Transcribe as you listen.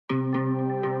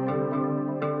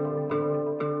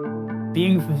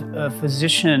Being a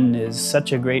physician is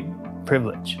such a great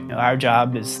privilege. Our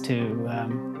job is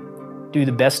to do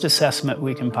the best assessment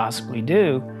we can possibly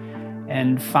do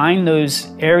and find those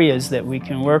areas that we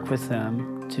can work with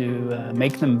them to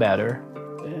make them better,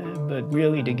 but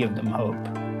really to give them hope.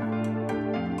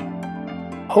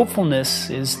 Hopefulness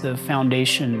is the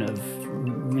foundation of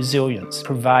resilience.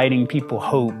 Providing people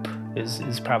hope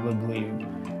is probably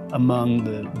among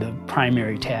the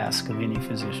primary task of any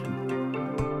physician.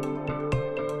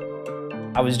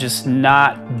 I was just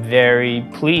not very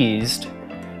pleased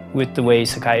with the way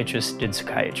psychiatrists did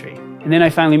psychiatry. And then I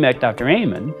finally met Dr.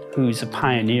 Amen, who's a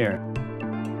pioneer.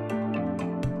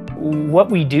 What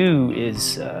we do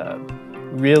is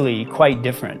really quite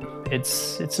different.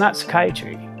 It's not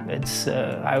psychiatry.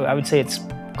 I would say it's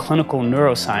clinical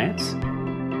neuroscience.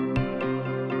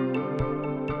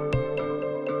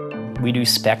 We do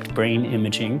SPECT brain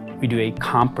imaging. We do a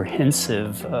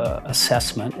comprehensive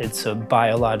assessment. It's a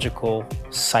biological,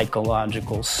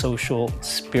 psychological, social,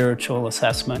 spiritual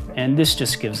assessment. And this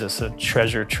just gives us a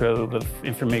treasure trove of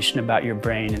information about your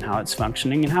brain and how it's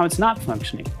functioning and how it's not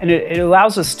functioning. And it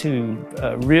allows us to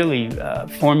really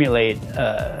formulate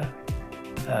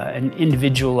an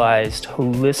individualized,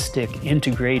 holistic,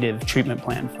 integrative treatment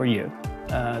plan for you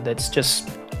that's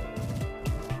just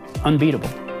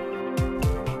unbeatable.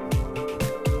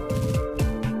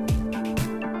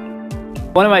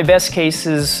 One of my best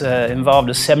cases involved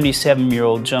a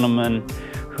 77-year-old gentleman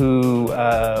who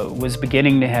was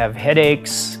beginning to have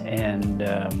headaches, and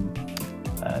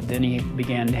then he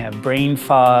began to have brain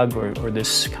fog or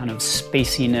this kind of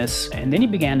spaciness, and then he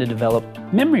began to develop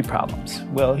memory problems.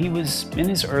 Well, he was in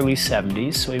his early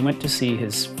 70s, so he went to see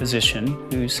his physician,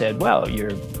 who said, well,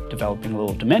 you're developing a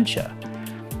little dementia.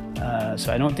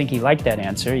 So I don't think he liked that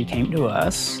answer. He came to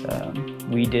us.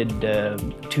 We did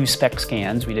 2 SPECT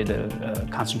scans. We did a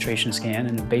concentration scan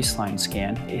and a baseline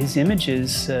scan. His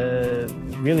images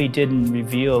really didn't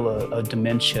reveal a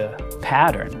dementia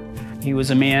pattern. He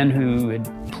was a man who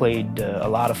had played a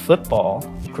lot of football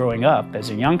growing up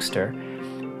as a youngster,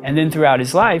 and then throughout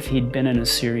his life he'd been in a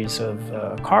series of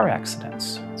car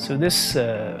accidents. So this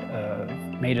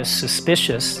made us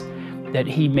suspicious that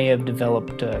he may have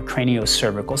developed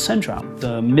craniocervical syndrome,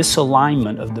 the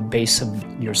misalignment of the base of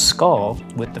your skull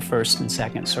with the first and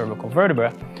second cervical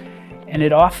vertebra. And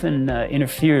it often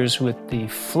interferes with the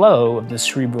flow of the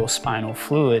cerebral spinal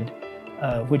fluid,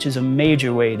 which is a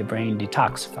major way the brain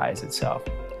detoxifies itself.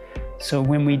 So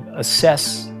when we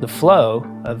assess the flow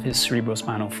of his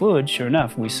cerebrospinal fluid, sure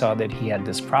enough, we saw that he had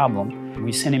this problem.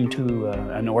 We sent him to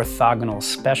an orthogonal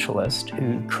specialist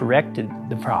who corrected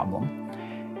the problem.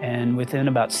 And within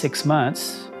about 6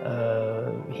 months,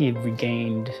 he had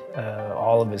regained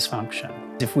all of his function.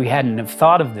 If we hadn't have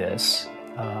thought of this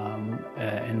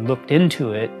and looked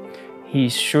into it, he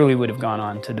surely would have gone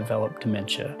on to develop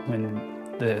dementia. When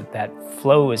that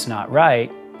flow is not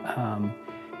right,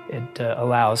 it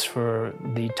allows for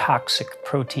the toxic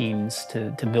proteins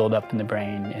to build up in the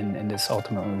brain, and this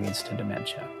ultimately leads to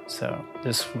dementia. So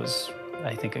this was,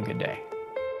 I think, a good day.